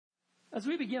As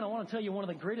we begin, I want to tell you one of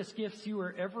the greatest gifts you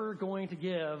are ever going to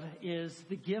give is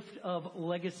the gift of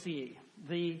legacy.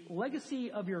 The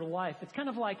legacy of your life. It's kind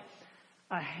of like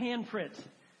a handprint.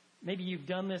 Maybe you've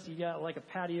done this. You got like a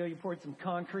patio, you poured some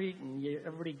concrete, and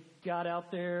everybody got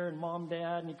out there, and mom,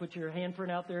 dad, and you put your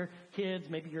handprint out there. Kids,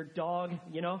 maybe your dog,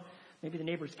 maybe the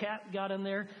neighbor's cat got in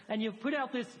there, and you put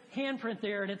out this handprint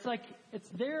there, and it's like it's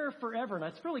there forever. And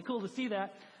it's really cool to see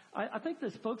that. I think the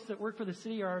folks that work for the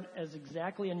city aren't as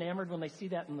exactly enamored when they see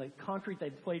that in the concrete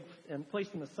they've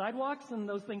placed in the sidewalks and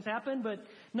those things happen. But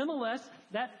nonetheless,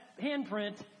 that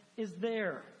handprint is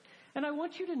there. And I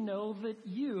want you to know that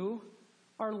you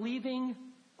are leaving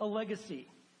a legacy.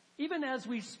 Even as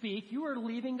we speak, you are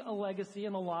leaving a legacy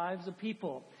in the lives of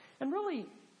people. And really,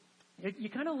 you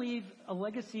kind of leave a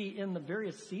legacy in the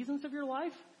various seasons of your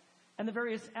life and the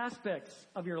various aspects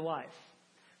of your life.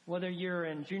 Whether you're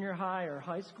in junior high or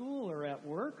high school or at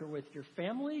work or with your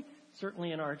family,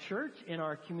 certainly in our church, in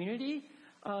our community,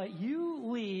 you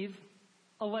leave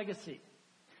a legacy.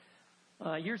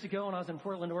 Years ago when I was in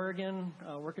Portland, Oregon,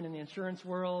 working in the insurance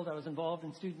world, I was involved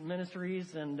in student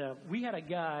ministries, and we had a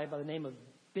guy by the name of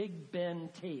Big Ben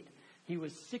Tate. He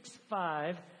was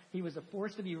 6'5". He was a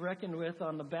force to be reckoned with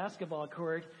on the basketball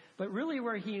court, but really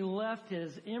where he left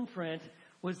his imprint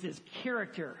was his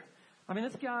character. I mean,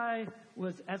 this guy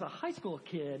was, as a high school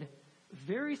kid,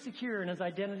 very secure in his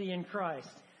identity in Christ.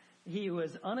 He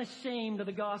was unashamed of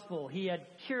the gospel. He had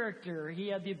character. He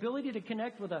had the ability to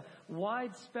connect with a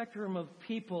wide spectrum of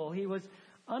people. He was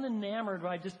unenamored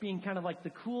by just being kind of like the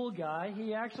cool guy.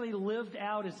 He actually lived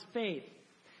out his faith.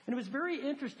 And it was very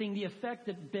interesting the effect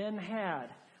that Ben had.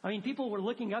 I mean, people were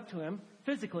looking up to him,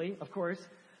 physically, of course,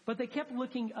 but they kept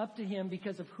looking up to him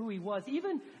because of who he was.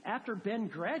 Even after Ben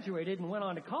graduated and went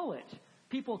on to college,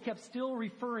 people kept still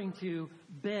referring to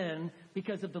Ben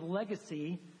because of the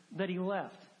legacy that he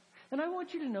left. And I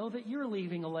want you to know that you're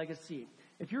leaving a legacy.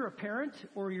 If you're a parent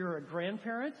or you're a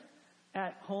grandparent,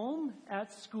 at home,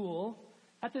 at school,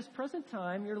 at this present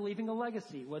time, you're leaving a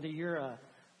legacy. Whether you're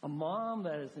a mom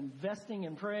that is investing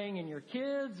and praying in your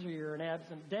kids, or you're an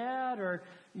absent dad, or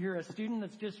you're a student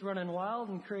that's just running wild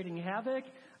and creating havoc,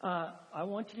 I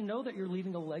want you to know that you're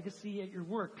leaving a legacy at your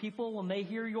work. People, when they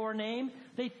hear your name,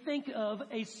 they think of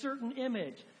a certain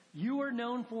image. You are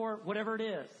known for whatever it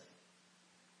is.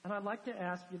 And I'd like to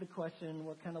ask you the question,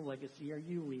 what kind of legacy are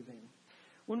you leaving?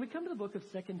 When we come to the book of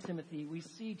 2 Timothy, we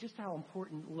see just how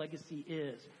important legacy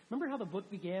is. Remember how the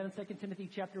book began in 2 Timothy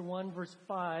chapter 1, verse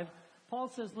 5? Paul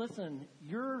says, listen,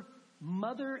 your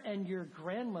mother and your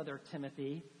grandmother,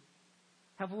 Timothy,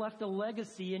 have left a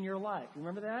legacy in your life.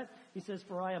 Remember that? He says,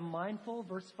 for I am mindful,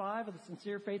 verse 5, of the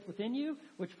sincere faith within you,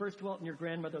 which first dwelt in your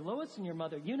grandmother Lois and your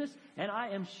mother Eunice, and I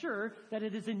am sure that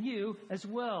it is in you as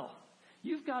well.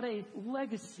 You've got a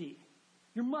legacy.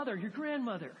 Your mother, your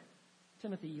grandmother.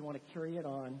 Timothy, you want to carry it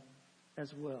on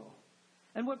as well.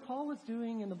 And what Paul is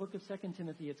doing in the book of 2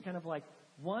 Timothy, it's kind of like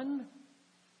one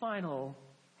final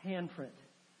handprint.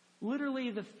 Literally,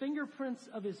 the fingerprints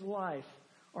of his life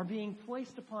are being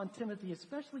placed upon Timothy.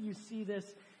 Especially you see this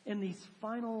in these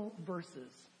final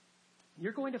verses.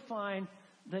 You're going to find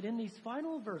that in these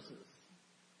final verses,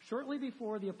 shortly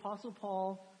before the Apostle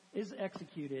Paul is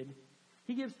executed,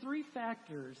 he gives 3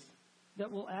 factors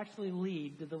that will actually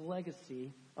lead to the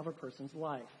legacy of a person's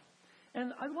life.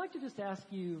 And I'd like to just ask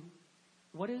you,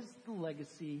 what is the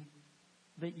legacy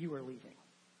that you are leaving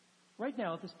right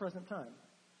now at this present time?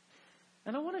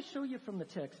 And I want to show you from the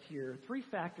text here 3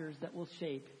 factors that will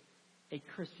shape a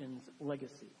Christian's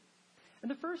legacy. And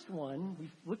the first one,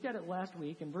 we looked at it last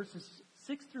week in verses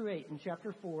 6 through 8 in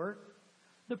chapter 4.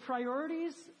 The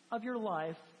priorities of your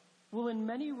life will in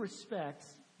many respects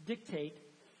dictate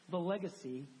the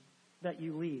legacy that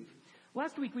you leave.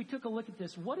 Last week we took a look at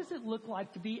this. What does it look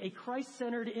like to be a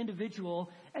Christ-centered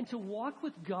individual and to walk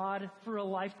with God for a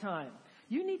lifetime?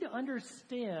 You need to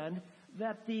understand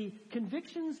that the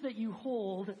convictions that you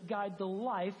hold guide the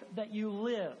life that you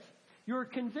live. Your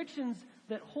convictions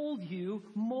that hold you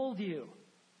mold you.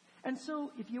 And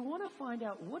so if you want to find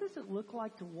out what does it look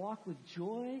like to walk with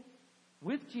joy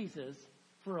with Jesus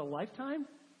for a lifetime,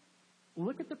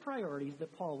 look at the priorities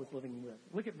that Paul was living with.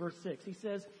 Look at verse 6. He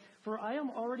says, for I am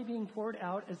already being poured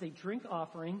out as a drink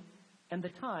offering, and the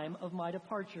time of my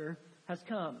departure has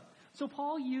come. So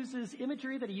Paul uses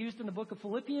imagery that he used in the book of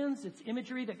Philippians. It's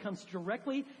imagery that comes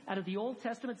directly out of the Old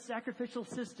Testament sacrificial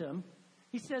system.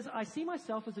 He says, I see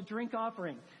myself as a drink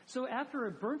offering. So after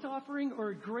a burnt offering or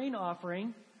a grain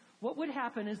offering, what would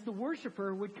happen is the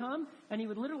worshiper would come and he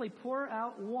would literally pour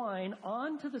out wine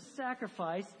onto the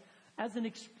sacrifice as an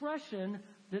expression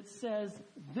that says,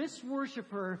 this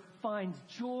worshiper finds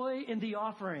joy in the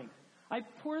offering. I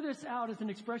pour this out as an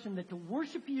expression that to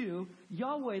worship you,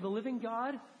 Yahweh, the living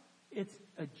God, it's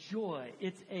a joy.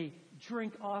 It's a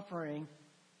drink offering.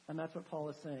 And that's what Paul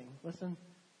is saying. Listen,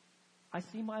 I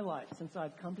see my life since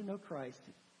I've come to know Christ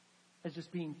as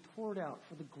just being poured out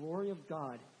for the glory of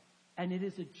God. And it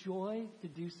is a joy to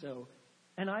do so.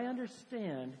 And I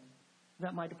understand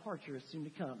that my departure is soon to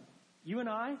come. You and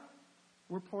I,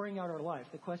 we're pouring out our life.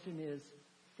 The question is,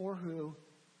 for who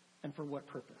and for what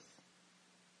purpose?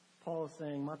 Paul is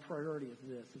saying, my priority is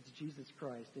this. It's Jesus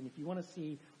Christ. And if you want to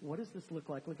see what does this look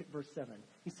like, look at verse 7.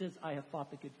 He says, I have fought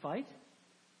the good fight.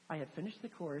 I have finished the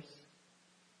course.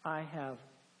 I have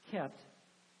kept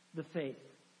the faith.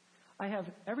 I have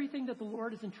everything that the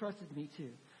Lord has entrusted me to.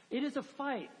 It is a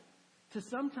fight to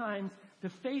sometimes to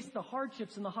face the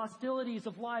hardships and the hostilities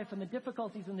of life and the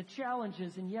difficulties and the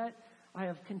challenges, and yet I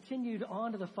have continued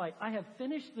on to the fight. I have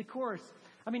finished the course.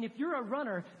 I mean, if you're a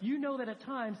runner, you know that at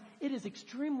times it is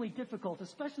extremely difficult,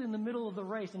 especially in the middle of the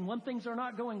race and when things are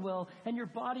not going well and your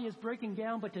body is breaking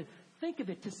down. But to think of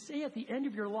it, to say at the end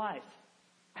of your life,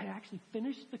 I actually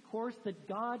finished the course that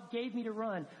God gave me to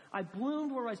run. I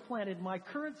bloomed where I was planted in my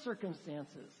current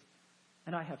circumstances,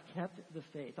 and I have kept the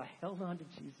faith. I held on to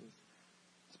Jesus,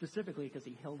 specifically because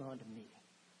he held on to me.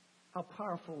 How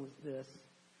powerful is this?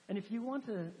 And if you want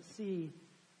to see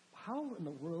how in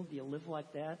the world do you live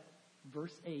like that,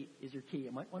 verse 8 is your key.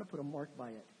 You might want to put a mark by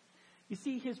it. You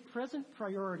see, his present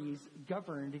priorities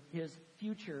governed his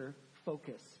future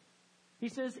focus. He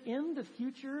says, in the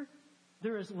future,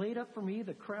 there is laid up for me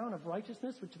the crown of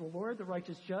righteousness, which the Lord, the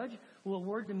righteous judge, will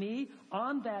award to me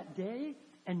on that day,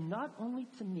 and not only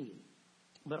to me,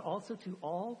 but also to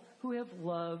all who have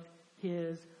loved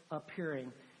his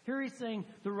appearing. Here he's saying,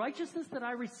 the righteousness that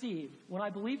I received when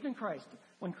I believed in Christ,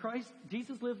 when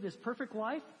Jesus lived this perfect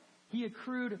life, he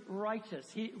accrued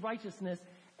righteousness,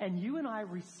 and you and I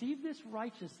receive this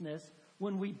righteousness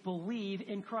when we believe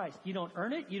in Christ. You don't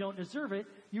earn it, you don't deserve it,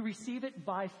 you receive it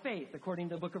by faith, according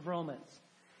to the book of Romans.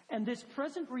 And this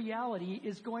present reality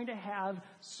is going to have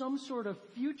some sort of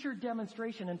future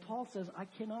demonstration. And Paul says, I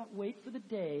cannot wait for the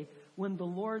day when the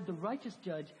Lord, the righteous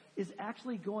judge, is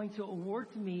actually going to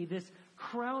award to me this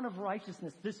crown of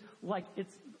righteousness. This, like,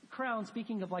 it's crown,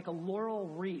 speaking of like a laurel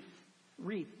wreath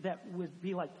that would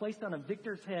be like placed on a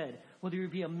victor's head, whether you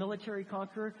be a military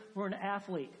conqueror or an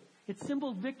athlete. It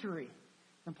symboled victory.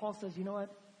 And Paul says, you know what?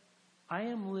 I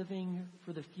am living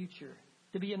for the future,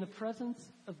 to be in the presence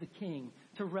of the King,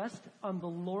 to rest on the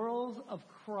laurels of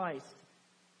Christ.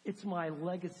 It's my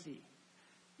legacy.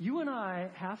 You and I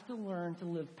have to learn to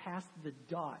live past the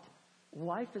dot.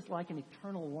 Life is like an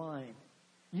eternal line.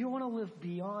 You want to live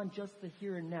beyond just the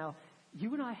here and now.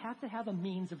 You and I have to have a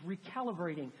means of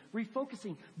recalibrating,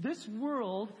 refocusing. This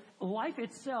world, life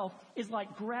itself, is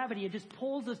like gravity. It just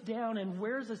pulls us down and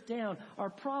wears us down. Our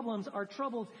problems, our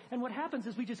troubles. And what happens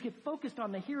is we just get focused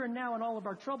on the here and now and all of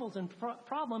our troubles and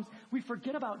problems. We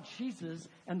forget about Jesus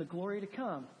and the glory to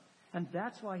come. And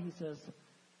that's why he says,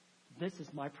 this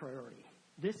is my priority.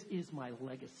 This is my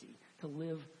legacy, to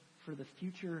live for the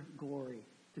future glory,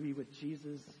 to be with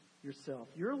Jesus yourself.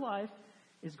 Your life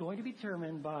is going to be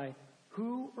determined by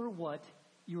who or what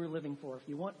you are living for. If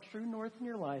you want true north in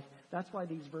your life, that's why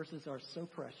these verses are so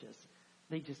precious.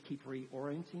 They just keep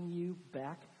reorienting you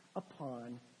back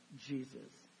upon Jesus.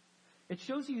 It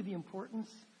shows you the importance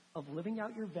of living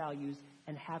out your values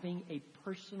and having a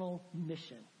personal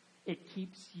mission. It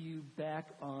keeps you back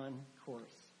on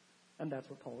course. And that's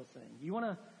what Paul is saying. You want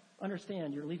to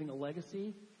understand you're leaving a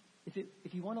legacy?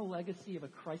 If you want a legacy of a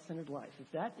Christ-centered life, if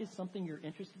that is something you're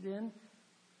interested in,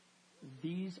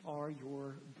 these are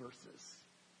your verses.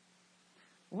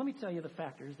 Well, let me tell you the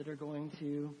factors that are going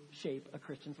to shape a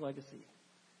Christian's legacy.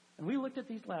 And we looked at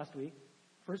these last week.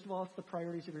 First of all, it's the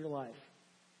priorities of your life.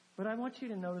 But I want you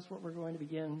to notice what we're going to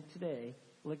begin today,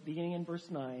 beginning in verse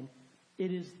 9.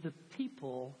 It is the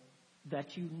people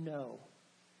that you know.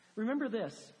 Remember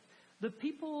this. The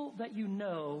people that you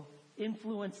know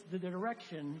influence the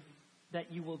direction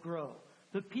that you will grow.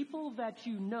 The people that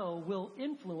you know will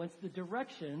influence the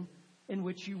direction in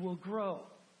which you will grow.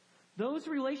 Those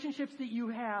relationships that you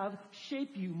have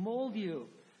shape you, mold you.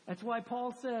 That's why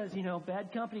Paul says,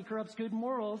 bad company corrupts good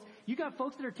morals. You got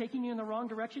folks that are taking you in the wrong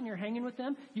direction. You're hanging with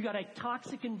them. You got a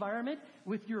toxic environment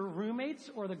with your roommates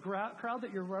or the crowd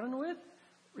that you're running with.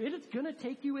 It is going to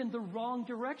take you in the wrong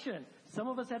direction. Some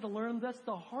of us had to learn this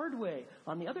the hard way.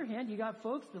 On the other hand, you got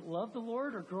folks that love the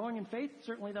Lord, are growing in faith.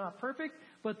 Certainly they're not perfect,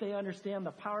 but they understand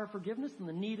the power of forgiveness and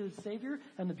the need of the Savior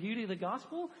and the beauty of the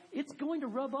gospel. It's going to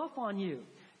rub off on you.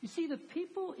 You see, the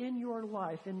people in your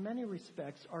life, in many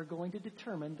respects, are going to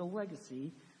determine the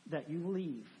legacy that you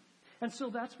leave. And so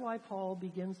that's why Paul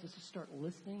begins to start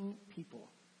listing people.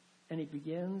 And he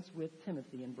begins with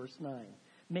Timothy in verse 9.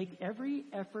 Make every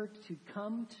effort to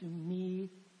come to me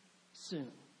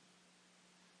soon.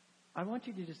 I want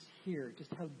you to just hear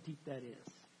just how deep that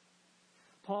is.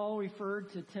 Paul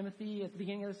referred to Timothy at the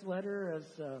beginning of this letter as,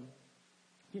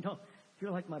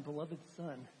 you're like my beloved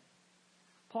son.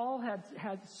 Paul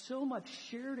had so much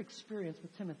shared experience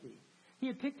with Timothy. He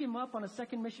had picked him up on a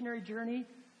second missionary journey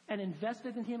and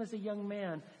invested in him as a young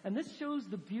man. And this shows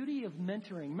the beauty of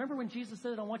mentoring. Remember when Jesus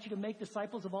said, I want you to make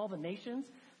disciples of all the nations?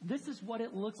 This is what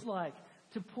it looks like.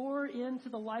 To pour into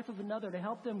the life of another, to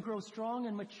help them grow strong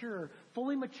and mature,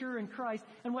 fully mature in Christ.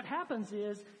 And what happens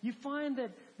is you find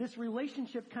that this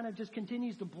relationship kind of just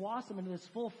continues to blossom into this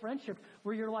full friendship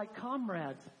where you're like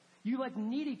comrades. You like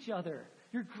need each other.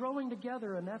 You're growing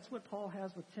together. And that's what Paul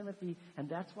has with Timothy. And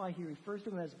that's why he refers to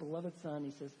him as beloved son.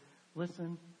 He says,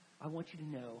 listen, I want you to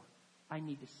know I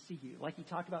need to see you. Like he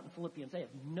talked about in Philippians, I have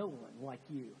no one like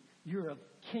you. You're of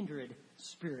kindred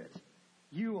spirit.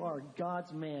 You are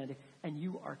God's man, and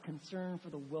you are concerned for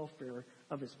the welfare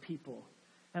of his people.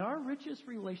 And our richest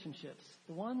relationships,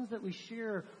 the ones that we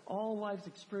share all life's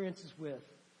experiences with,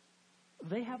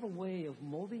 they have a way of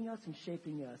molding us and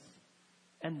shaping us,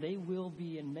 and they will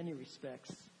be, in many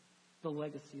respects, the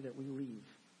legacy that we leave.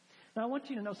 Now, I want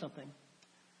you to know something.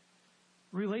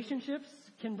 Relationships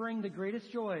can bring the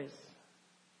greatest joys.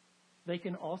 They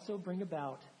can also bring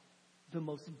about the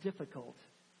most difficult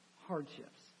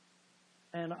hardships.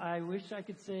 And I wish I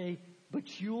could say,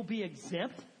 but you'll be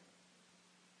exempt.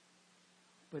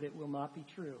 But it will not be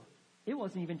true. It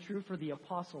wasn't even true for the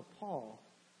Apostle Paul.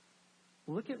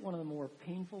 Look at one of the more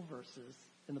painful verses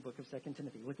in the book of 2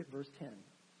 Timothy. Look at verse 10.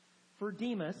 For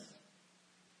Demas,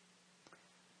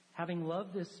 having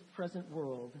loved this present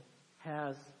world,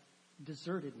 has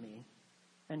deserted me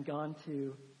and gone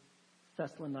to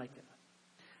Thessalonica.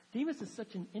 Demas is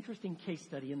such an interesting case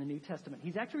study in the New Testament.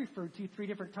 He's actually referred to 3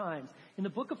 different times. In the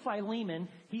book of Philemon,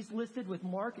 he's listed with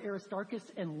Mark, Aristarchus,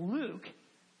 and Luke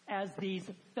as these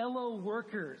fellow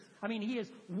workers. I mean, he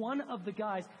is one of the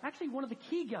guys, actually one of the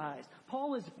key guys.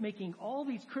 Paul is making all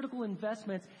these critical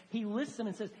investments. He lists them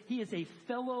and says he is a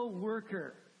fellow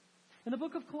worker. In the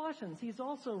book of Colossians, he's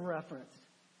also referenced.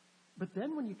 But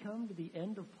then when you come to the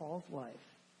end of Paul's life,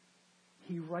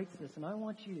 he writes this, and I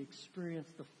want you to experience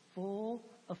the full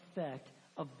effect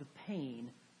of the pain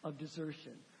of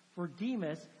desertion. For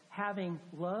Demas, having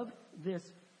loved this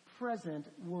present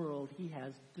world, he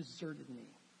has deserted me.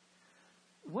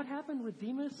 What happened with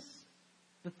Demas?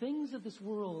 The things of this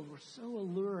world were so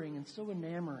alluring and so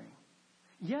enamoring.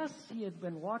 Yes, he had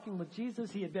been walking with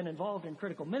Jesus. He had been involved in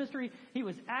critical ministry. He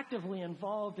was actively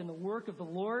involved in the work of the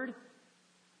Lord.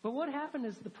 But what happened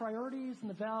is the priorities and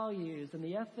the values and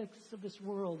the ethics of this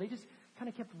world, they just kind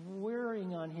of kept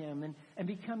wearing on him and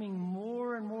becoming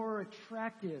more and more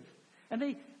attractive.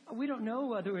 And we don't know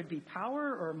whether it would be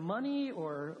power or money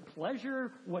or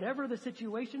pleasure, whatever the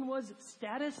situation was,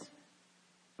 status.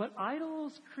 But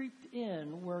idols creeped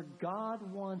in where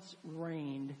God once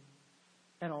reigned.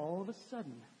 And all of a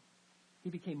sudden, he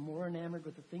became more enamored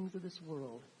with the things of this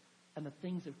world. And the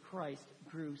things of Christ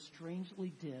grew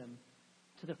strangely dim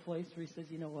to the place where he says,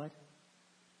 you know what?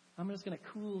 I'm just going to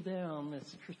cool down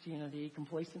this Christianity.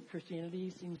 Complacent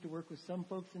Christianity seems to work with some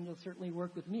folks, and it'll certainly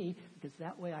work with me, because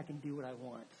that way I can do what I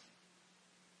want.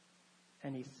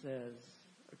 And he says,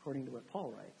 according to what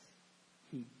Paul writes,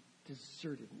 he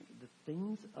deserted me. The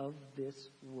things of this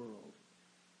world,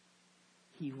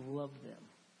 he loved them.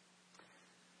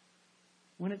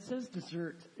 When it says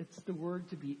desert, it's the word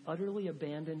to be utterly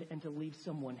abandoned and to leave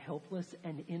someone helpless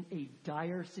and in a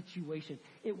dire situation.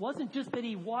 It wasn't just that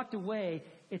he walked away,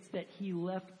 it's that he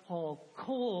left Paul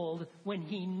cold when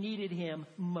he needed him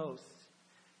most.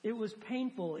 It was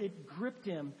painful. It gripped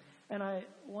him. And I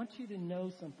want you to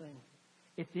know something.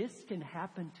 If this can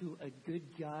happen to a good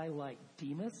guy like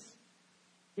Demas,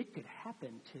 it could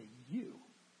happen to you.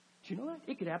 Do you know that?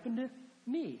 It could happen to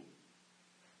me.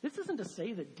 This isn't to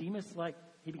say that Demas,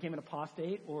 he became an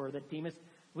apostate, or that Demas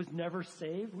was never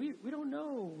saved. We don't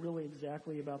know really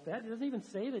exactly about that. It doesn't even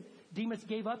say that Demas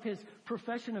gave up his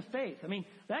profession of faith. I mean,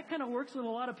 that kind of works with a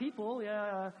lot of people.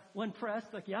 When pressed,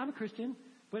 I'm a Christian,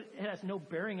 but it has no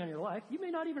bearing on your life. You may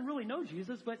not even really know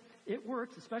Jesus, but it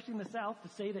works, especially in the South, to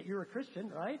say that you're a Christian,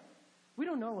 right? We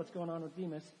don't know what's going on with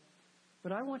Demas,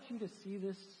 but I want you to see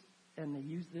this and to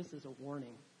use this as a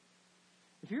warning.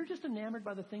 If you're just enamored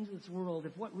by the things of this world,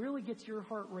 if what really gets your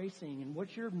heart racing and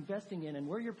what you're investing in and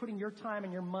where you're putting your time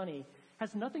and your money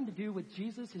has nothing to do with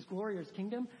Jesus, his glory, or his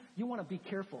kingdom, you want to be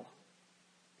careful.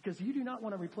 Because you do not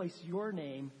want to replace your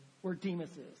name where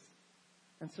Demas is.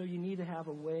 And so you need to have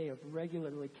a way of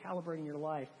regularly calibrating your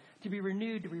life to be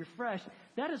renewed, to be refreshed.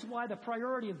 That is why the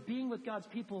priority of being with God's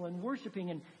people and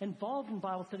worshiping and involved in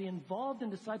Bible study, involved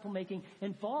in disciple making,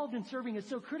 involved in serving is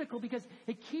so critical, because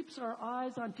it keeps our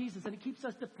eyes on Jesus and it keeps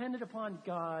us dependent upon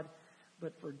God.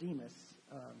 But for Demas,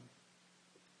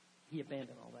 he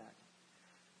abandoned all that.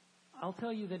 I'll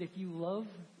tell you that if you love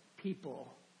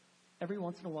people, every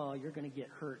once in a while you're going to get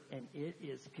hurt, and it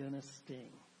is going to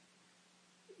sting.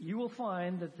 You will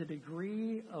find that the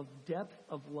degree of depth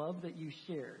of love that you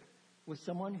shared with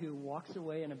someone who walks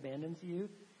away and abandons you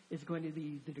is going to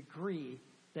be the degree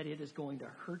that it is going to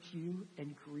hurt you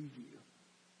and grieve you.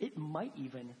 It might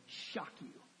even shock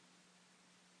you.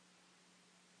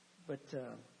 But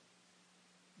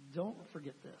don't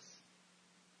forget this.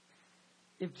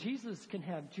 If Jesus can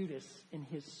have Judas in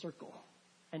his circle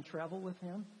and travel with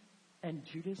him, and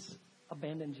Judas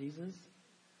abandoned Jesus,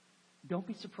 don't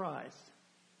be surprised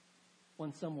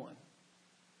when someone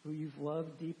who you've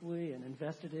loved deeply and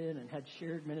invested in and had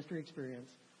shared ministry experience,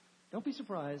 don't be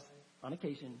surprised, on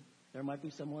occasion, there might be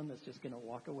someone that's just going to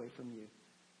walk away from you.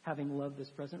 Having loved this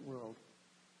present world,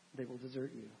 they will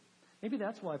desert you. Maybe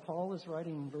that's why Paul is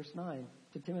writing in verse 9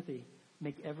 to Timothy,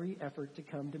 make every effort to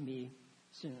come to me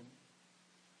soon.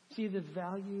 See, the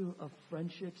value of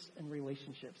friendships and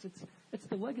relationships. It's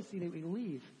the legacy that we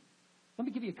leave. Let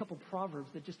me give you a couple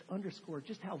proverbs that just underscore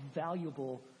just how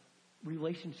valuable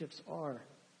relationships are.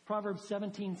 Proverbs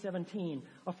 17:17.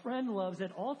 A friend loves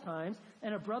at all times,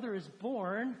 and a brother is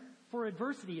born for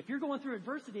adversity. If you're going through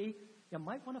adversity, you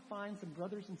might want to find some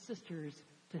brothers and sisters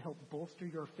to help bolster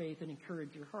your faith and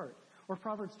encourage your heart. Or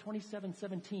Proverbs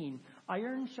 27:17.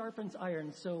 Iron sharpens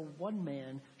iron, so one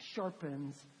man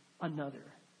sharpens another.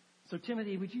 So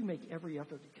Timothy, would you make every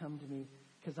effort to come to me,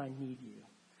 because I need you.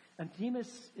 And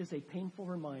Demas is a painful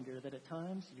reminder that at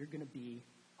times you're going to be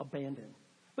abandoned.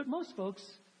 But most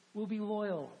folks will be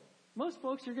loyal. Most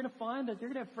folks, you're going to find that you're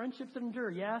going to have friendships that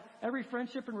endure. Yeah, every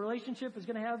friendship and relationship is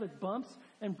going to have its bumps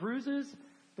and bruises.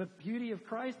 But beauty of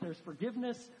Christ, there's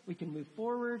forgiveness. We can move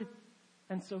forward.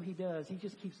 And so he does. He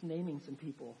just keeps naming some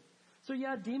people. So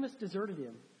yeah, Demas deserted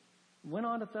him. Went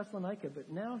on to Thessalonica,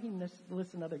 but now he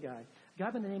lists another guy. A guy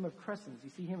by the name of Crescens.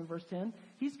 You see him in verse 10?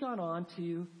 He's gone on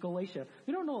to Galatia.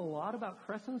 We don't know a lot about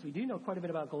Crescens. We do know quite a bit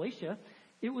about Galatia.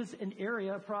 It was an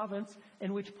area, a province,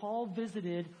 in which Paul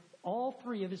visited all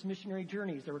three of his missionary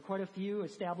journeys. There were quite a few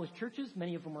established churches.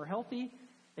 Many of them were healthy.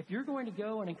 If you're going to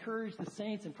go and encourage the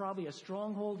saints in probably a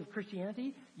stronghold of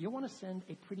Christianity, you want to send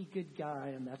a pretty good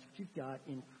guy, and that's what you've got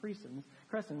in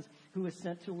Crescens, who was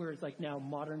sent to where it's like now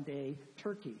modern-day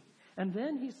Turkey. And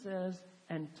then he says,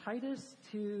 and Titus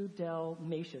to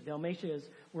Dalmatia. Dalmatia is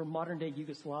where modern-day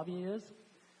Yugoslavia is.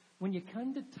 When you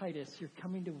come to Titus, you're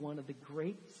coming to one of the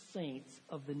great saints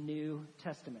of the New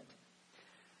Testament.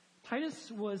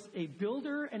 Titus was a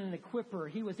builder and an equipper.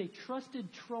 He was a trusted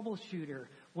troubleshooter.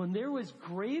 When there was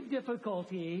grave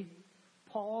difficulty,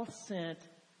 Paul sent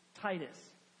Titus.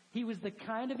 He was the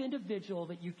kind of individual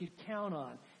that you could count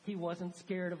on. He wasn't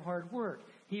scared of hard work.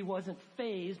 He wasn't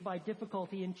fazed by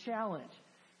difficulty and challenge.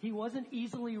 He wasn't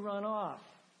easily run off.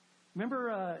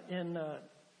 Remember in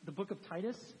the book of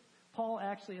Titus? Paul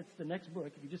actually, it's the next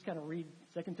book. If you just kind of read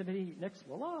 2 Timothy next,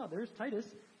 voila, there's Titus.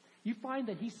 You find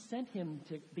that he sent him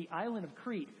to the island of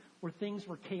Crete, where things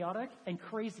were chaotic and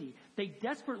crazy. They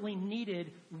desperately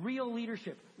needed real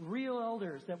leadership, real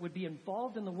elders that would be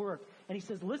involved in the work. And he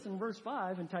says, listen, verse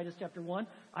 5 in Titus chapter 1,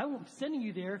 I'm sending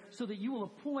you there so that you will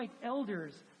appoint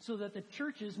elders so that the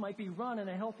churches might be run in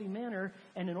a healthy manner.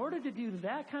 And in order to do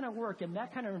that kind of work in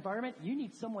that kind of environment, you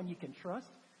need someone you can trust.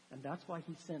 And that's why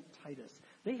he sent Titus.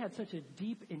 They had such a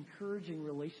deep, encouraging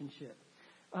relationship.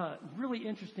 Really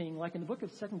interesting, like in the book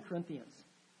of 2 Corinthians,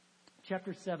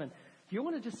 chapter 7, if you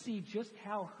want to just see just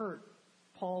how hurt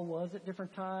Paul was at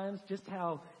different times, just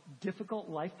how difficult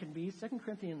life can be, 2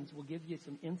 Corinthians will give you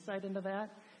some insight into that.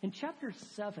 In chapter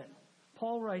 7,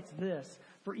 Paul writes this,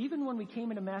 for even when we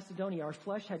came into Macedonia, our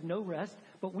flesh had no rest,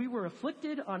 but we were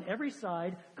afflicted on every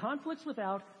side, conflicts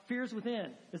without, fears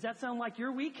within. Does that sound like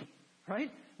your week?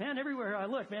 Right? Man, everywhere I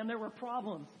look, man, there were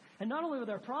problems. And not only were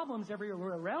there problems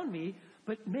everywhere around me,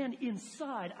 but man,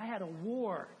 inside I had a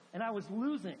war and I was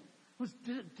losing. I was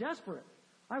desperate.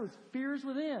 I was fears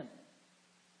within.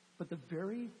 But the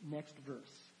very next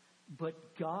verse,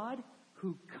 but God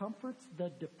who comforts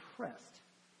the depressed,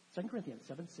 2 Corinthians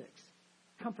 7:6,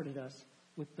 comforted us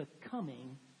with the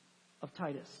coming of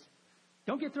Titus.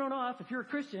 Don't get thrown off if you're a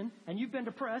Christian and you've been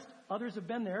depressed. Others have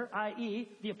been there, i.e.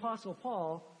 the Apostle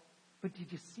Paul. But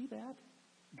did you see that?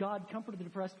 God comforted the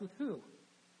depressed with who?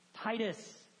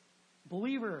 Titus,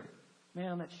 believer,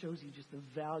 Man, that shows you just the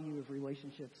value of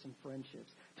relationships and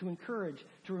friendships. To encourage,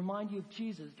 to remind you of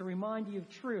Jesus, to remind you of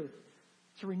truth,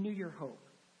 to renew your hope.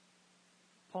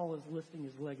 Paul is listing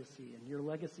his legacy, and your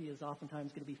legacy is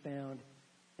oftentimes going to be found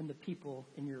in the people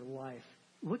in your life.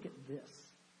 Look at this.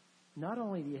 Not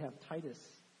only do you have Titus,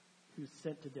 who's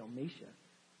sent to Dalmatia,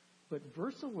 but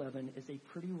verse 11 is a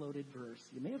pretty loaded verse.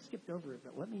 You may have skipped over it,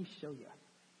 but let me show you.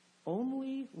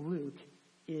 Only Luke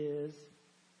is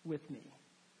with me.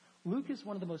 Luke is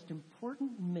one of the most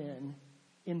important men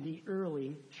in the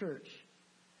early church.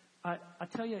 I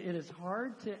tell you, it is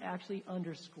hard to actually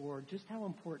underscore just how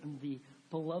important the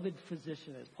beloved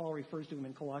physician, as Paul refers to him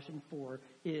in Colossians 4,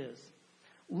 is.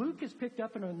 Luke is picked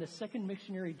up on the second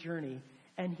missionary journey,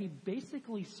 and he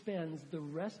basically spends the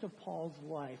rest of Paul's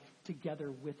life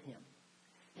together with him.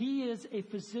 He is a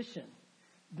physician.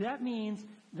 That means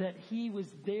that he was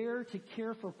there to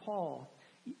care for Paul.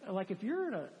 Like if you're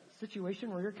in a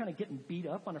situation where you're kind of getting beat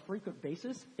up on a frequent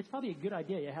basis, it's probably a good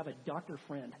idea to have a doctor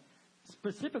friend,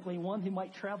 specifically one who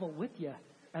might travel with you.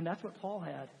 And that's what Paul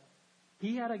had.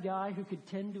 He had a guy who could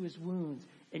tend to his wounds,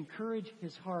 encourage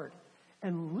his heart.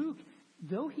 And Luke,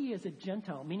 though he is a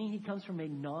Gentile, meaning he comes from a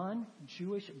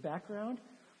non-Jewish background,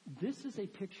 this is a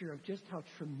picture of just how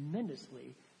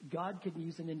tremendously God can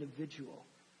use an individual.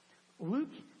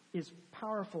 Luke is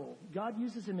powerful. God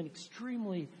uses him in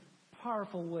extremely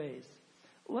powerful ways.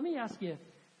 Let me ask you,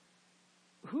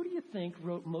 who do you think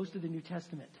wrote most of the New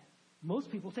Testament?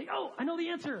 Most people say, oh, I know the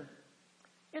answer.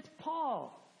 It's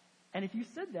Paul. And if you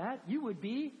said that, you would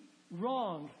be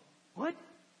wrong. What?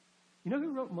 You know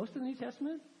who wrote most of the New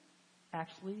Testament?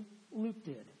 Actually, Luke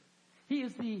did. He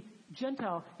is the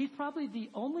Gentile. He's probably the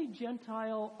only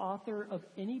Gentile author of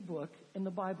any book in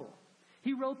the Bible.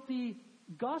 He wrote the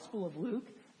Gospel of Luke,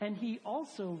 and he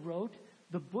also wrote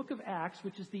the book of Acts,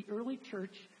 which is the early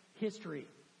church history.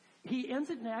 He ends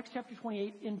it in Acts chapter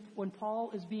 28 when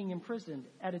Paul is being imprisoned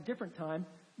at a different time,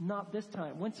 not this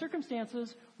time, when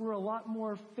circumstances were a lot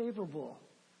more favorable.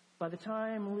 By the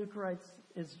time Luke writes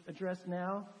is addressed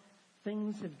now,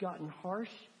 things have gotten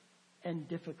harsh and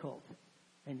difficult.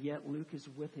 And yet Luke is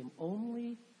with him.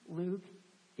 Only Luke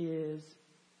is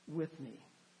with me.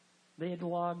 They had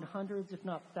logged hundreds, if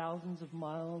not thousands of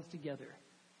miles together.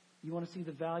 You want to see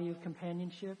the value of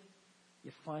companionship?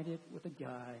 You find it with a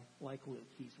guy like Luke.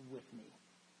 He's with me.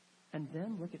 And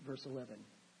then look at verse 11.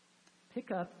 Pick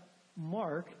up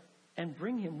Mark and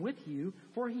bring him with you,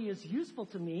 for he is useful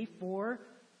to me for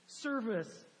service.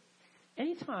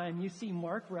 Anytime you see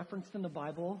Mark referenced in the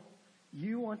Bible,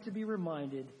 you want to be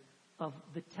reminded of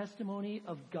the testimony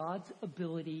of God's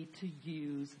ability to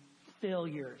use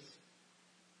failures.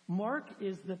 Mark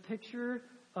is the picture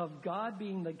of God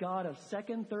being the God of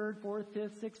second, third, fourth,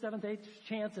 fifth, sixth, seventh, eighth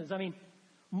chances. I mean,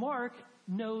 Mark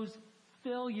knows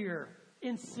failure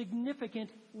in significant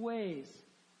ways.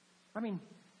 I mean,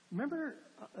 remember,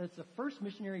 it's the first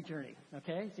missionary journey,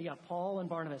 okay? So you got Paul and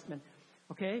Barnabas.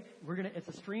 Okay, it's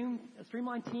a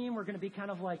streamlined team. We're going to be kind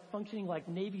of like functioning like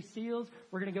Navy SEALs.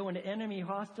 We're going to go into enemy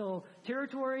hostile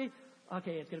territory.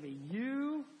 Okay, it's going to be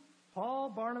you, Paul,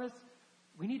 Barnabas.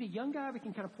 We need a young guy we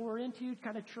can kind of pour into,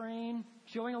 kind of train,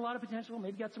 showing a lot of potential,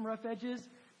 maybe got some rough edges.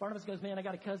 Barnabas goes, man, I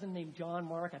got a cousin named John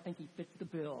Mark. I think he fits the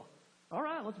bill. All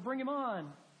right, let's bring him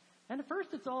on. And at first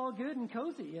it's all good and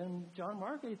cozy. And John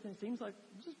Mark, it seems like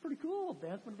this is pretty cool.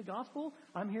 Advancement of the gospel.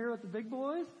 I'm here with the big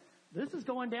boys. This is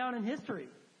going down in history.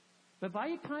 But by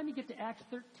the time you get to Acts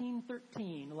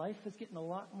 13:13, life is getting a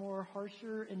lot more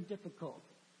harsher and difficult.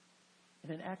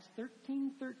 And in Acts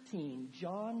 13:13,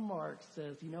 John Mark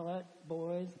says, you know what,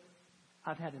 boys,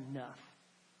 I've had enough.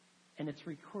 And it's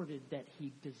recorded that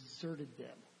he deserted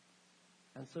them.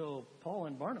 And so Paul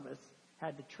and Barnabas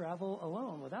had to travel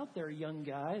alone without their young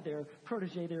guy, their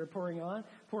protege they were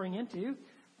pouring into.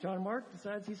 John Mark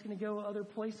decides he's going to go other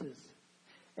places.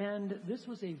 And this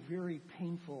was a very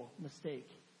painful mistake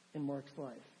in Mark's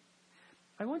life.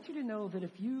 I want you to know that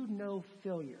if you know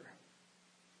failure,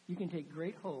 you can take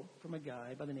great hope from a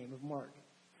guy by the name of Mark.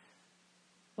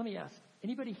 Let me ask,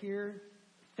 anybody here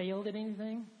failed at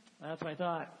anything? That's what I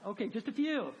thought. Okay, just a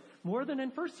few. More than in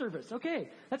first service. Okay,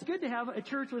 that's good to have a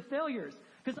church with failures,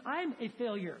 because I'm a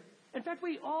failure. In fact,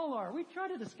 we all are. We try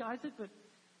to disguise it, but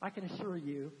I can assure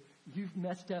you, you've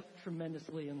messed up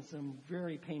tremendously in some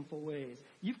very painful ways.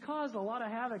 You've caused a lot of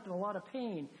havoc and a lot of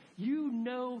pain. You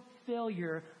know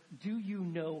failure. Do you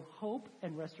know hope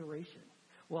and restoration?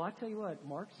 Well, I tell you what,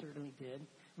 Mark certainly did.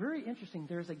 Very interesting.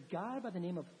 There's a guy by the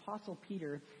name of Apostle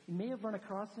Peter. You may have run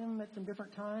across him at some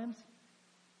different times.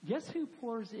 Guess who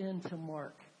pours into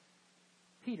Mark?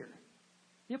 Peter.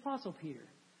 The Apostle Peter.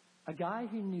 A guy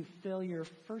who knew failure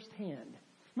firsthand.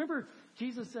 Remember,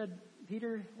 Jesus said,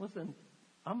 Peter, listen,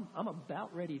 I'm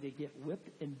about ready to get whipped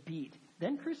and beat,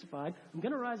 then crucified. I'm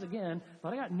going to rise again,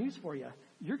 but I got news for you.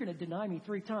 You're going to deny me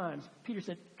 3 times. Peter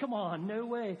said, come on, no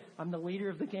way. I'm the leader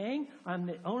of the gang. I'm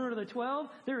the owner of the 12.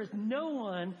 There is no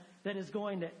one that is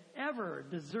going to ever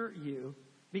desert you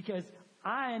because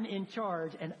I am in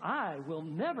charge and I will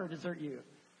never desert you.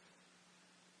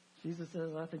 Jesus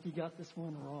says, I think you got this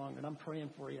one wrong, and I'm praying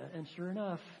for you. And sure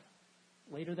enough,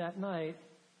 later that night,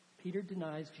 Peter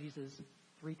denies Jesus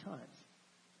 3 times.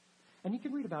 And you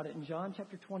can read about it in John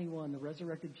chapter 21, the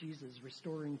resurrected Jesus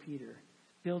restoring Peter,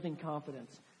 building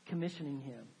confidence, commissioning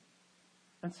him.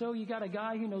 And so you got a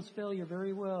guy who knows failure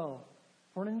very well,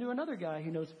 born into another guy who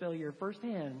knows failure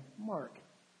firsthand, Mark.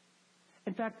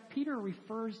 In fact, Peter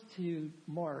refers to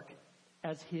Mark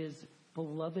as his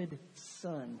beloved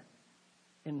son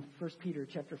in 1 Peter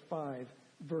chapter 5,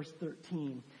 verse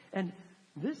 13. And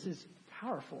this is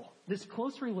powerful. This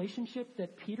close relationship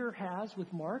that Peter has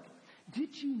with Mark.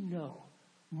 Did you know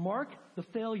Mark, the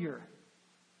failure,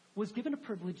 was given a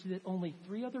privilege that only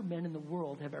 3 other men in the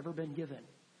world have ever been given?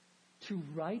 To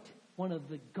write one of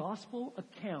the gospel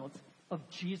accounts of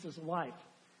Jesus' life.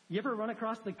 You ever run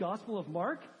across the Gospel of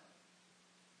Mark?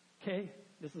 Okay,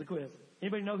 this is a quiz.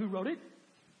 Anybody know who wrote it?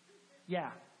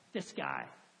 Yeah, this guy.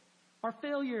 Our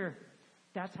failure.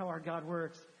 That's how our God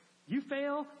works. You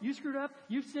fail, you screwed up,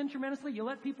 you've sinned tremendously, you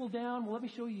let people down. Well, let me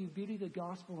show you the beauty of the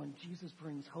gospel, and Jesus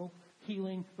brings hope,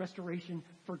 healing, restoration,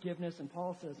 forgiveness. And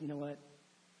Paul says, you know what?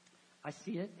 I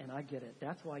see it and I get it.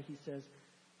 That's why he says,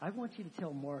 I want you to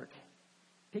tell Mark,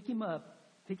 pick him up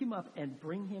and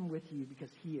bring him with you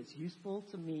because he is useful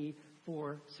to me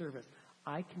for service.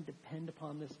 I can depend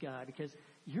upon this guy because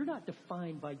you're not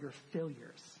defined by your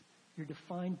failures. You're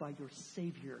defined by your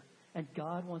Savior. And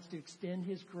God wants to extend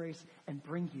his grace and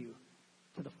bring you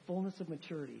to the fullness of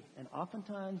maturity. And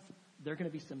oftentimes, there are going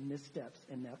to be some missteps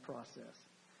in that process.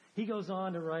 He goes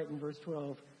on to write in verse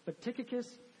 12, but Tychicus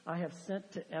I have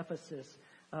sent to Ephesus.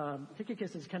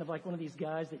 Tychicus is kind of like one of these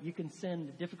guys that you can send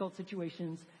to difficult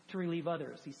situations to relieve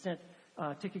others. He sent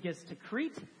Tychicus to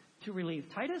Crete to relieve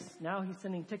Titus. Now he's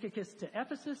sending Tychicus to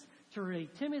Ephesus to relieve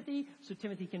Timothy, so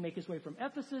Timothy can make his way from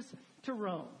Ephesus to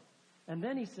Rome. And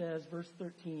then he says, verse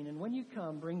 13, and when you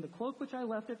come, bring the cloak which I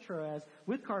left at Troas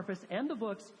with Carpus and the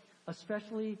books,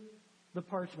 especially the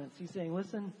parchments. He's saying,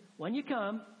 listen, when you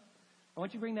come, I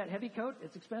want you to bring that heavy coat.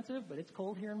 It's expensive, but it's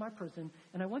cold here in my prison.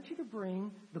 And I want you to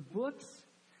bring the books,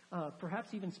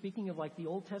 perhaps even speaking of like the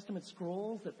Old Testament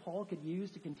scrolls that Paul could use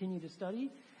to continue to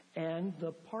study, and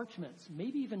the parchments,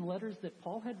 maybe even letters that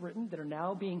Paul had written that are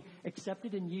now being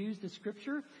accepted and used as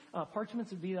scripture.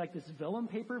 Parchments would be like this vellum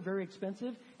paper, very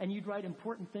expensive, and you'd write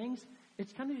important things.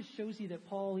 It kind of just shows you that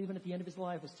Paul, even at the end of his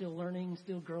life, was still learning,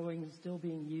 still growing, still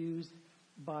being used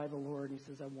by the Lord. He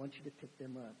says, I want you to pick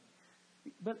them up.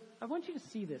 But I want you to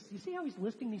see this. You see how he's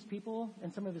listing these people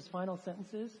in some of his final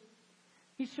sentences?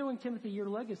 He's showing Timothy your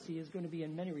legacy is going to be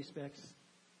in many respects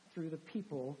through the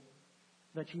people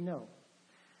that you know.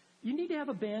 You need to have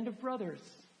a band of brothers.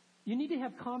 You need to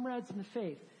have comrades in the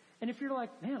faith. And if you're like,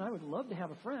 man, I would love to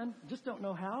have a friend, just don't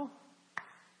know how,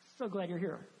 so glad you're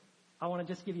here. I want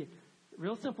to just give you,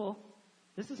 real simple,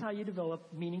 this is how you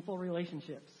develop meaningful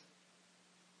relationships.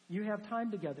 You have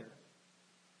time together.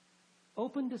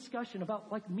 Open discussion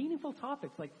about like meaningful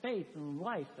topics like faith and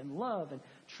life and love and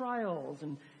trials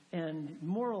and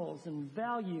morals and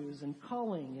values and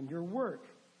calling and your work.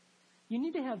 You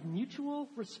need to have mutual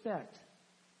respect,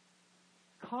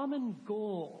 common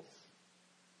goals,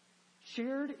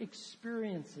 shared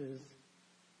experiences,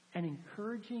 and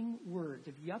encouraging words.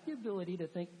 If you have the ability to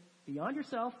think beyond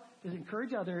yourself, to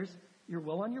encourage others, you're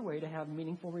well on your way to have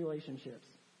meaningful relationships.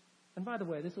 And by the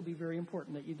way, this will be very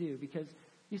important that you do because,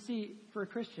 you see, for a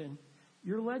Christian,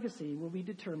 your legacy will be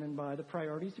determined by the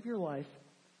priorities of your life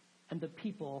and the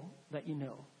people that you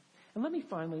know. And let me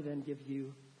finally then give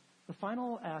you the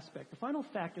final aspect, the final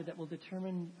factor that will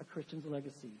determine a Christian's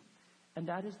legacy. And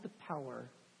that is the power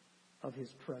of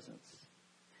his presence.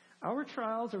 Our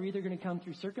trials are either going to come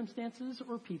through circumstances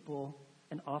or people,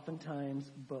 and oftentimes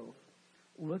both.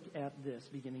 Look at this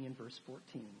beginning in verse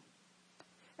 14.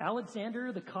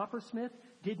 Alexander the coppersmith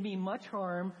did me much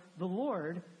harm. The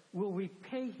Lord will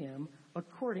repay him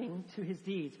according to his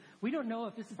deeds. We don't know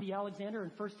if this is the Alexander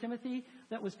in 1 Timothy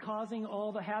that was causing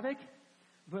all the havoc,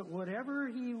 but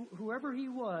whoever he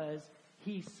was,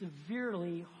 he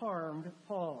severely harmed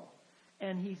Paul.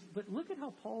 But look at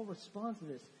how Paul responds to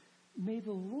this. May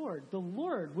the Lord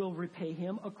will repay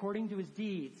him according to his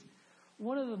deeds.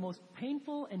 One of the most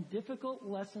painful and difficult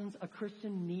lessons a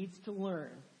Christian needs to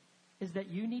learn is that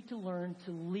you need to learn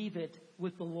to leave it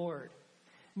with the Lord.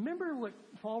 Remember what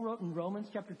Paul wrote in Romans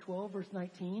chapter 12, verse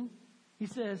 19? He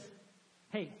says,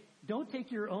 hey, don't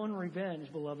take your own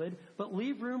revenge, beloved, but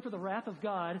leave room for the wrath of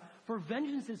God. For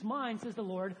vengeance is mine, says the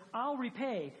Lord. I'll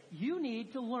repay. You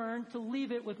need to learn to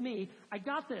leave it with me. I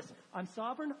got this. I'm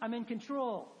sovereign. I'm in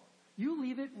control. You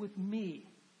leave it with me.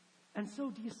 And so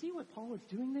do you see what Paul is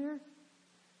doing there?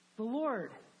 The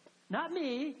Lord, not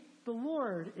me, the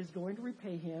Lord is going to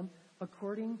repay him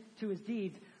according to his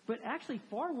deeds. But actually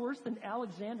far worse than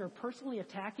Alexander personally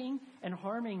attacking and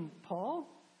harming Paul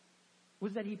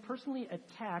was that he personally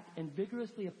attacked and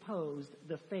vigorously opposed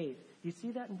the faith. Do you see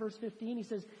that in verse 15? He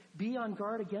says, be on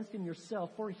guard against him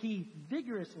yourself, for he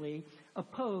vigorously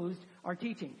opposed our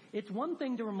teaching. It's one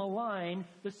thing to malign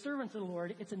the servants of the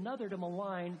Lord. It's another to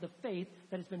malign the faith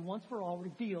that has been once for all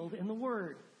revealed in the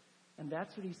Word. And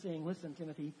that's what he's saying. Listen,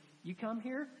 Timothy, you come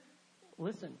here,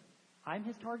 listen, I'm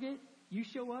his target. You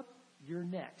show up, you're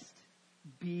next.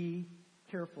 Be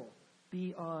careful.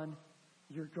 Be on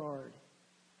your guard.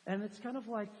 And it's kind of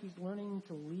like he's learning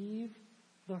to leave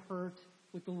the hurt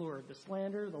with the Lord. The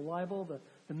slander, the libel,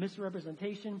 the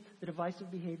misrepresentation, the divisive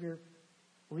behavior.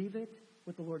 Leave it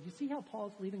with the Lord. You see how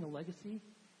Paul's leaving a legacy?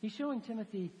 He's showing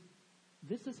Timothy,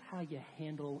 this is how you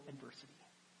handle adversity.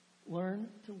 Learn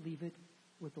to leave it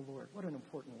with the Lord. What an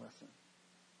important lesson.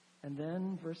 And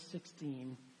then verse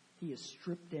 16, he is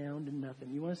stripped down to nothing.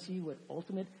 You want to see what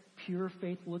ultimate pure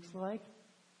faith looks like?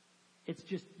 It's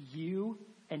just you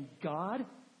and God.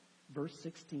 Verse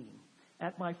 16,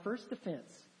 at my first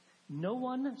defense, no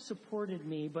one supported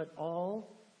me, but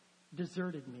all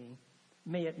deserted me.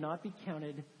 May it not be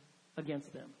counted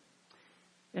against them.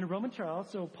 In a Roman trial,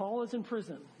 so Paul is in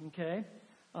prison, okay?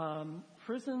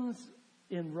 Prisons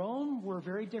in Rome were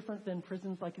very different than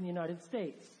prisons like in the United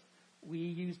States. We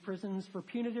use prisons for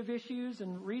punitive issues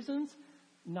and reasons,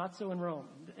 not so in Rome.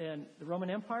 And the Roman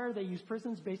Empire, they use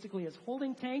prisons basically as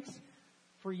holding tanks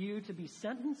for you to be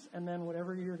sentenced, and then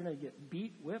whatever you're going to get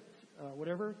beat, whipped,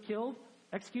 whatever, killed,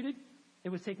 executed, it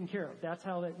was taken care of. That's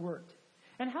how that worked.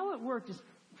 And how it worked is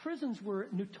prisons were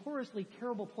notoriously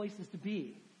terrible places to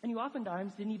be, and you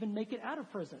oftentimes didn't even make it out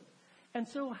of prison. And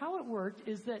so how it worked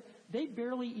is that they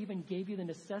barely even gave you the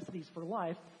necessities for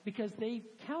life because they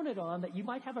counted on that you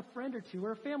might have a friend or two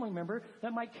or a family member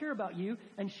that might care about you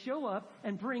and show up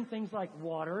and bring things like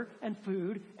water and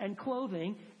food and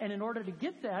clothing. And in order to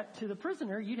get that to the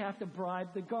prisoner, you'd have to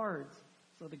bribe the guards.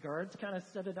 So the guards kind of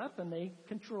set it up and they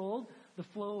controlled the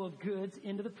flow of goods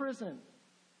into the prison.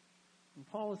 And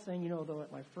Paul is saying, though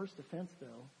at my first offense,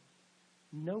 though,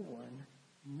 no one,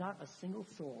 not a single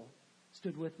soul,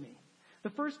 stood with me. The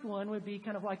first one would be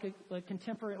kind of like a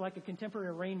contemporary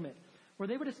arraignment, where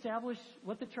they would establish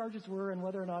what the charges were and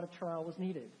whether or not a trial was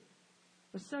needed.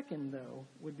 The second, though,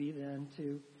 would be then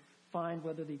to find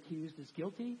whether the accused is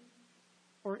guilty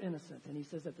or innocent. And he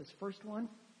says that this first one,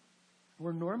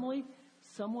 where normally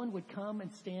someone would come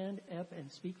and stand up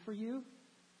and speak for you,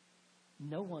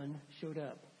 no one showed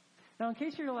up. Now, in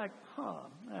case you're like,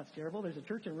 that's terrible. There's a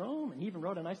church in Rome, and he even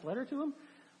wrote a nice letter to him.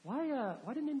 Why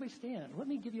didn't anybody stand? Let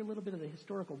me give you a little bit of the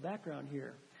historical background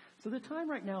here. So the time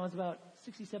right now is about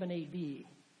 67 A.D.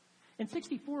 In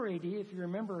 64 A.D., if you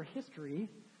remember history,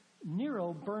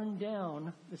 Nero burned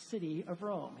down the city of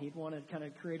Rome. He'd wanted to kind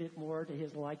of create it more to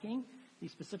his liking. He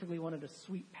specifically wanted a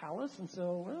sweet palace, and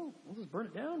so, we'll just burn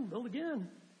it down and build again.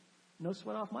 No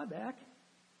sweat off my back.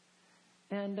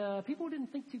 And people didn't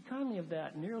think too kindly of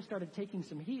that. Nero started taking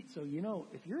some heat. So,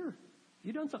 if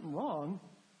you've done something wrong,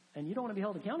 and you don't want to be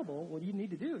held accountable, what do you need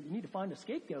to do? You need to find a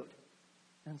scapegoat.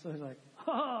 And so he's like,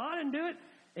 I didn't do it.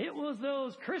 It was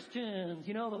those Christians,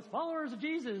 those followers of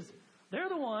Jesus. They're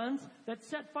the ones that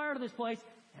set fire to this place,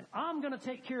 and I'm going to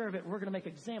take care of it. We're going to make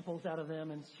examples out of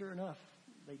them. And sure enough,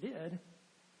 they did.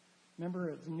 Remember,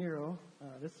 it's Nero.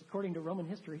 This is according to Roman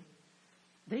history.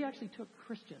 They actually took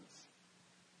Christians.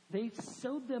 They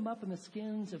sewed them up in the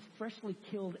skins of freshly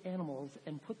killed animals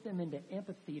and put them into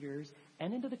amphitheaters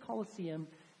and into the Colosseum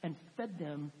and fed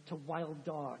them to wild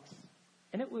dogs.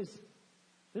 And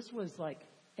this was like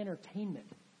entertainment.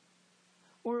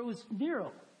 Or it was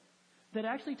Nero that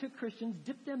actually took Christians,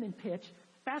 dipped them in pitch,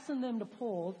 fastened them to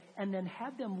poles, and then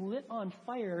had them lit on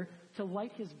fire to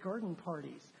light his garden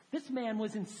parties. This man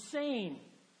was insane.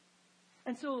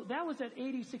 And so that was at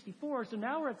AD 64, so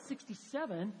now we're at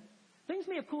 67. Things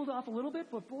may have cooled off a little bit,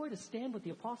 but boy, to stand with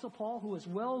the Apostle Paul, who is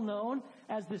well known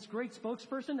as this great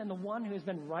spokesperson and the one who has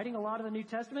been writing a lot of the New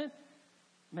Testament,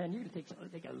 man, you're going to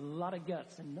take a lot of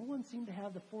guts. And no one seemed to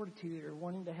have the fortitude or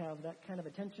wanting to have that kind of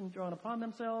attention drawn upon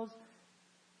themselves.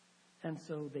 And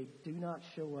so they do not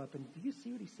show up. And do you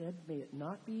see what he said? May it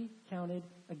not be counted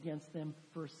against them.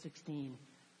 Verse 16.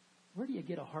 Where do you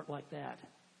get a heart like that?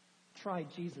 Try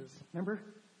Jesus. Remember?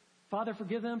 Father,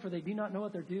 forgive them, for they do not know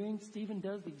what they're doing. Stephen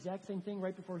does the exact same thing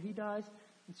right before he dies,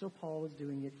 and so Paul is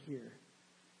doing it here.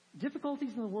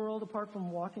 Difficulties in the world, apart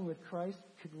from walking with Christ,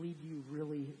 could leave you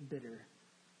really bitter.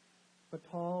 But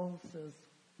Paul says,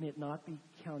 may it not be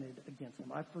counted against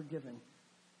them. I've forgiven.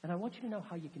 And I want you to know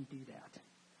how you can do that.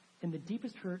 In the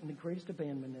deepest hurt and the greatest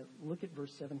abandonment, look at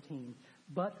verse 17.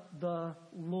 But the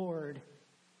Lord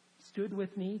stood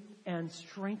with me and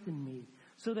strengthened me,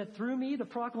 so that through me the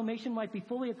proclamation might be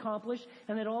fully accomplished,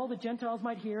 and that all the Gentiles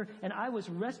might hear, and I was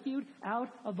rescued out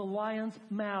of the lion's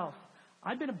mouth.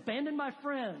 I'd been abandoned by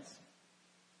friends,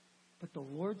 but the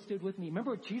Lord stood with me.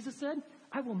 Remember what Jesus said?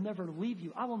 I will never leave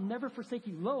you. I will never forsake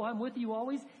you. Lo, I'm with you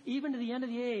always, even to the end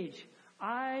of the age.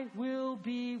 I will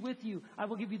be with you. I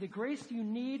will give you the grace you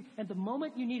need at the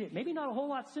moment you need it. Maybe not a whole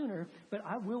lot sooner, but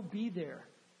I will be there.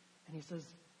 And he says,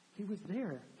 he was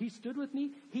there. He stood with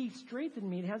me. He strengthened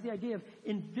me. It has the idea of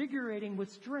invigorating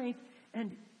with strength.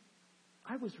 And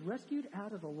I was rescued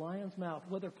out of the lion's mouth.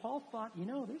 Whether Paul thought,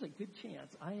 there's a good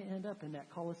chance I end up in that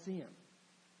Colosseum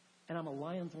and I'm a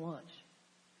lion's lunch.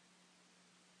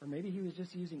 Or maybe he was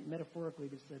just using it metaphorically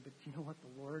to say, but you know what?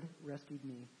 The Lord rescued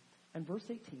me. And verse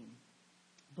 18,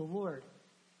 the Lord,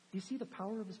 do you see the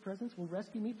power of his presence? Will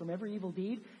rescue me from every evil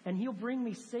deed, and he'll bring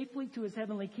me safely to his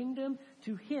heavenly kingdom.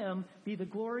 To him be the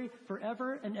glory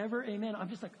forever and ever. Amen. I'm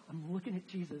looking at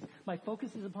Jesus. My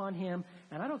focus is upon him,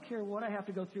 and I don't care what I have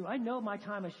to go through. I know my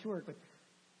time is short, but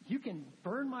you can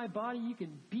burn my body, you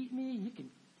can beat me, you can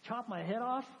chop my head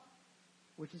off,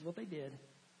 which is what they did,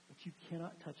 but you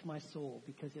cannot touch my soul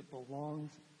because it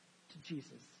belongs to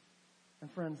Jesus.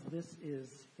 And friends, this is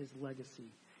his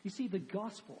legacy. You see, the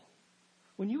gospel,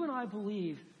 when you and I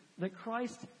believe that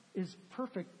Christ is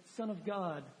perfect Son of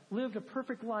God, lived a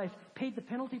perfect life, paid the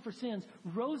penalty for sins,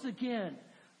 rose again,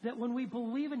 that when we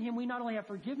believe in him, we not only have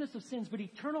forgiveness of sins, but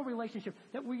eternal relationship,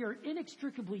 that we are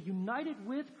inextricably united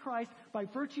with Christ by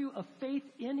virtue of faith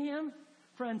in him.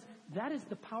 Friends, that is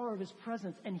the power of his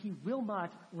presence, and he will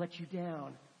not let you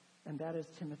down. And that is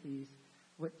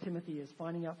what Timothy is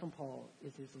finding out from Paul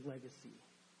is his legacy.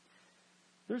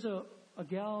 There's a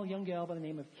young gal by the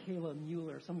name of Kayla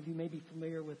Mueller. Some of you may be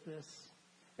familiar with this.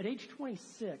 At age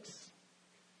 26,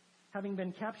 having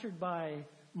been captured by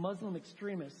Muslim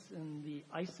extremists in the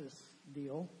ISIS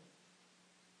deal,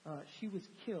 she was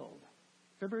killed.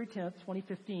 February 10th,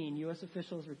 2015, U.S.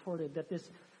 officials reported that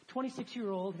this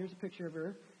 26-year-old, here's a picture of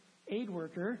her, aid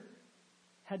worker,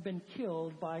 had been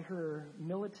killed by her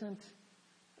militant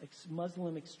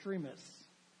Muslim extremists,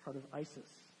 part of ISIS.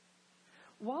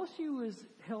 While she was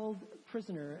held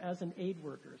prisoner as an aid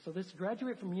worker, so this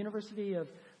graduate from University of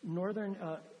Northern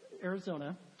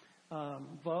Arizona,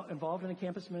 involved in a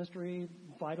campus ministry,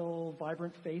 vital,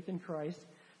 vibrant faith in Christ,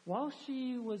 while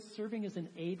she was serving as an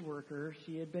aid worker,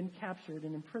 she had been captured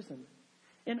and imprisoned.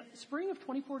 In spring of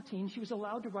 2014, she was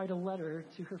allowed to write a letter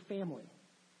to her family.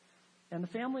 And the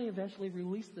family eventually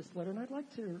released this letter, and I'd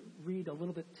like to read a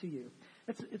little bit to you.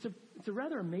 It's a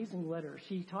rather amazing letter.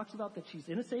 She talks about that she's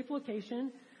in a safe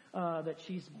location, that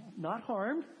she's not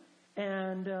harmed,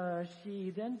 and she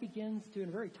then begins to, in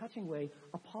a very touching way,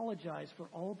 apologize for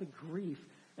all the grief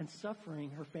and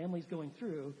suffering her family's going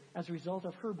through as a result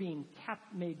of her being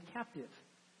made captive.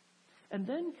 And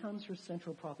then comes her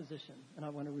central proposition, and I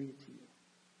want to read it to you.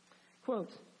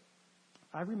 Quote,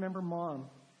 I remember Mom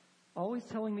always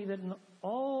telling me that in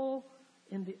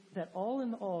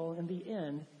the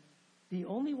end, the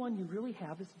only one you really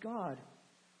have is God.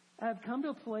 I have come to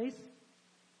a place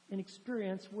in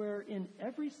experience where in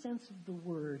every sense of the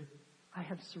word, I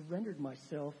have surrendered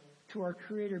myself to our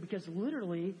Creator because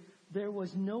literally there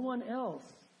was no one else.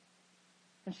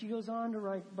 And she goes on to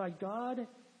write, by God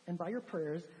and by your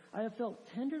prayers, I have felt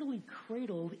tenderly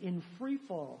cradled in free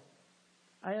fall.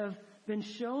 I have been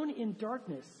shown in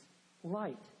darkness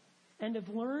light, and have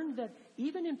learned that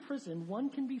even in prison, one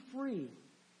can be free.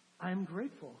 I am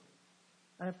grateful.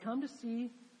 I have come to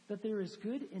see that there is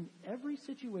good in every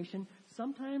situation.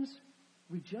 Sometimes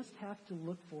we just have to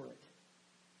look for it.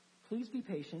 Please be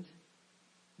patient.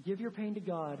 Give your pain to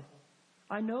God.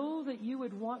 I know that you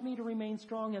would want me to remain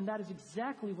strong, and that is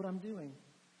exactly what I'm doing.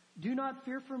 Do not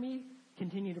fear for me.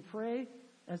 Continue to pray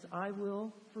as I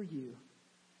will for you.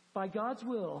 By God's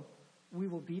will, we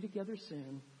will be together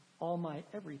soon. All my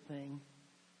everything,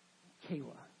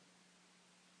 Kayla.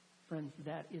 Friends,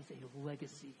 that is a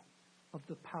legacy of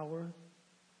the power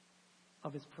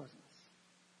of his presence.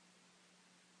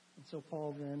 And so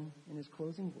Paul then, in his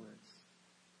closing words,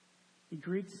 he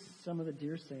greets some of the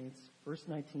dear saints. Verse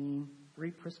 19,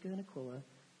 greet Prisca and Aquila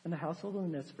and the household of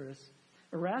Onesiphorus.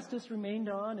 Erastus remained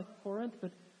on at Corinth,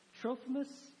 but Trophimus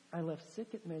I left sick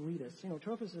at Miletus.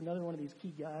 Trophimus is another one of these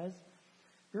key guys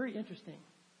Very interesting.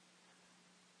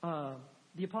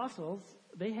 The apostles,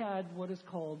 they had what is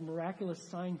called miraculous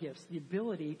sign gifts, the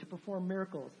ability to perform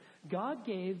miracles. God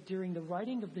gave, during the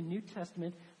writing of the New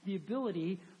Testament, the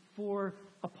ability for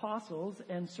apostles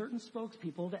and certain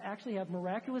spokespeople to actually have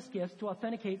miraculous gifts to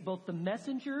authenticate both the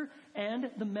messenger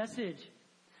and the message.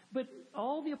 But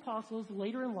all the apostles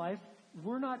later in life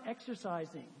were not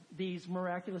exercising these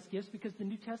miraculous gifts because the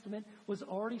New Testament was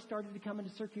already starting to come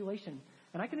into circulation.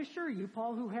 And I can assure you,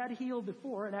 Paul, who had healed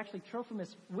before, and actually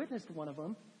Trophimus witnessed one of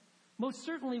them, most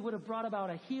certainly would have brought about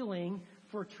a healing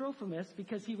for Trophimus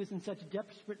because he was in such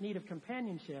desperate need of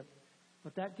companionship.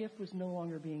 But that gift was no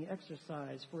longer being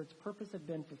exercised, for its purpose had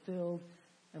been fulfilled.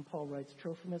 And Paul writes,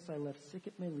 Trophimus I left sick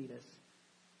at Miletus.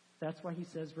 That's why he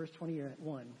says, verse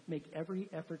 21, make every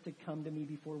effort to come to me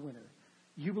before winter.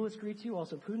 Eubulus greets you,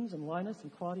 also Pudens and Linus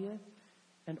and Claudia,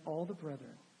 and all the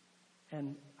brethren.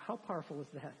 And how powerful is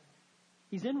that?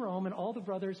 He's in Rome, and all the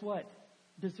brothers, what?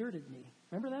 Deserted me.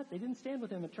 Remember that? They didn't stand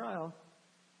with him at trial.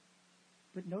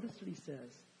 But notice what he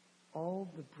says.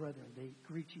 All the brethren, they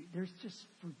greet you. There's just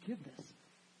forgiveness.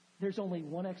 There's only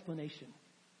one explanation.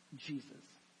 Jesus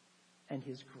and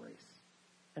his grace.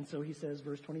 And so he says,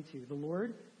 verse 22, the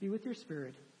Lord be with your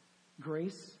spirit.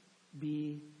 Grace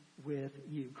be with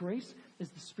you. Grace is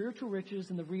the spiritual riches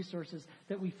and the resources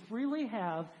that we freely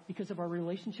have because of our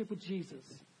relationship with Jesus.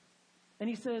 And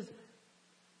he says,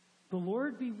 the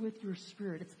Lord be with your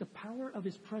spirit. It's the power of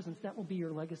his presence. That will be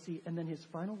your legacy. And then his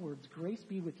final words, grace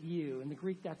be with you. In the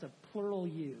Greek, that's a plural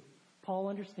you. Paul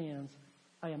understands,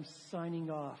 I am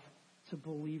signing off to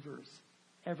believers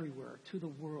everywhere, to the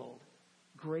world.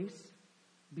 Grace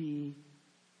be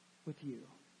with you.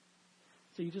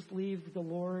 So you just leave the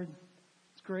Lord's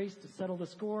grace to settle the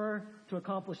score, to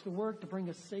accomplish the work, to bring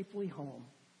us safely home.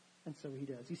 And so he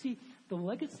does. You see, the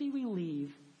legacy we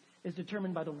leave is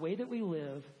determined by the way that we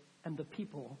live and the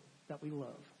people that we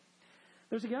love.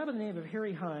 There's a guy by the name of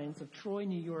Harry Hines of Troy,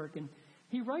 New York, and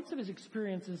he writes of his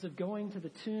experiences of going to the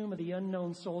tomb of the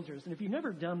unknown soldiers. And if you've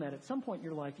never done that, at some point in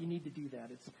your life, you need to do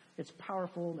that. It's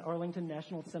powerful in Arlington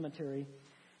National Cemetery.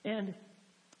 And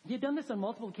he had done this on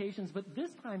multiple occasions, but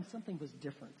this time something was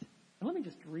different. And let me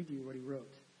just read you what he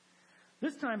wrote.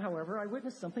 This time, however, I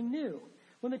witnessed something new.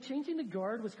 When the changing the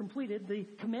guard was completed, the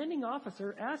commanding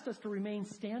officer asked us to remain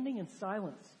standing in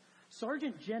silence.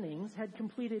 Sergeant Jennings had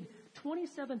completed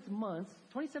 27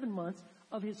 months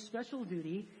of his special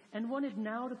duty and wanted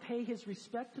now to pay his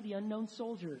respect to the unknown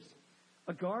soldiers.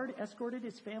 A guard escorted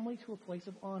his family to a place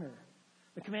of honor.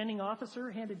 The commanding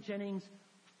officer handed Jennings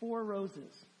 4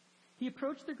 roses. He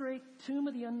approached the great tomb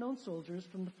of the unknown soldiers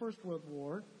from the First World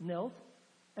War, knelt,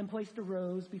 and placed a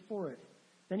rose before it.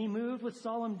 Then he moved with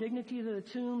solemn dignity to the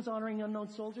tombs honoring unknown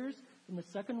soldiers from the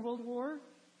Second World War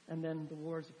and then the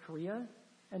wars of Korea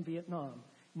and Vietnam,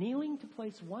 kneeling to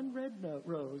place 1 red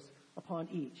rose upon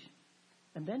each.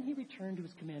 And then he returned to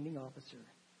his commanding officer.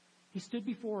 He stood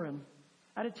before him.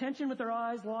 At attention with their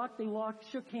eyes locked, they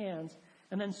shook hands,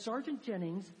 and then Sergeant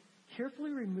Jennings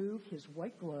carefully removed his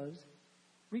white gloves,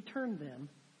 returned them.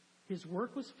 His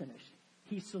work was finished.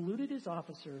 He saluted his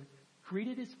officer,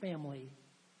 greeted his family,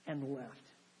 and left.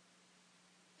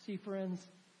 See, friends,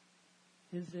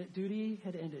 his duty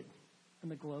had ended, and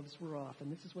the gloves were off,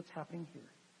 and this is what's happening here.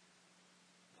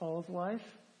 Paul's life,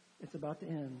 it's about to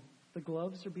end. The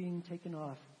gloves are being taken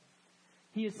off.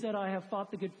 He has said, I have fought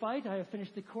the good fight. I have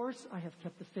finished the course. I have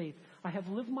kept the faith. I have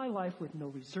lived my life with no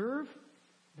reserve,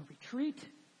 no retreat,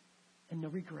 and no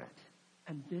regret.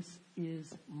 And this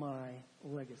is my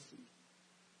legacy.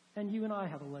 And you and I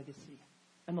have a legacy.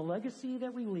 And the legacy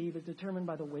that we leave is determined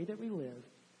by the way that we live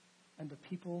and the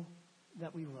people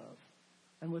that we love.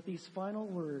 And with these final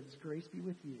words, grace be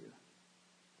with you.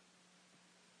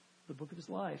 The book of his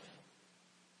life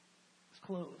was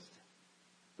closed.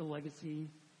 The legacy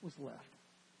was left.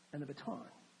 And the baton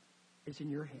is in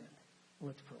your hand.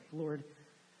 Let's pray. Lord,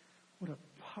 what a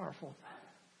powerful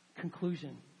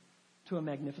conclusion to a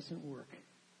magnificent work,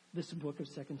 this book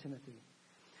of 2 Timothy.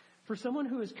 For someone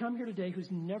who has come here today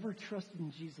who's never trusted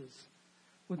in Jesus,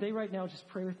 would they right now just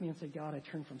pray with me and say, God, I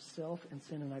turn from self and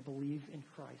sin and I believe in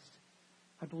Christ.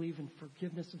 I believe in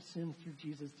forgiveness of sins through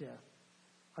Jesus' death.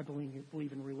 I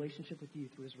believe in a relationship with you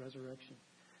through his resurrection.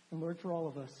 And Lord, for all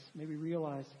of us, may we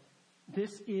realize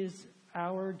this is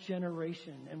our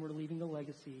generation and we're leaving a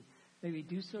legacy. May we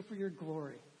do so for your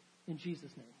glory. In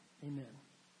Jesus' name, amen.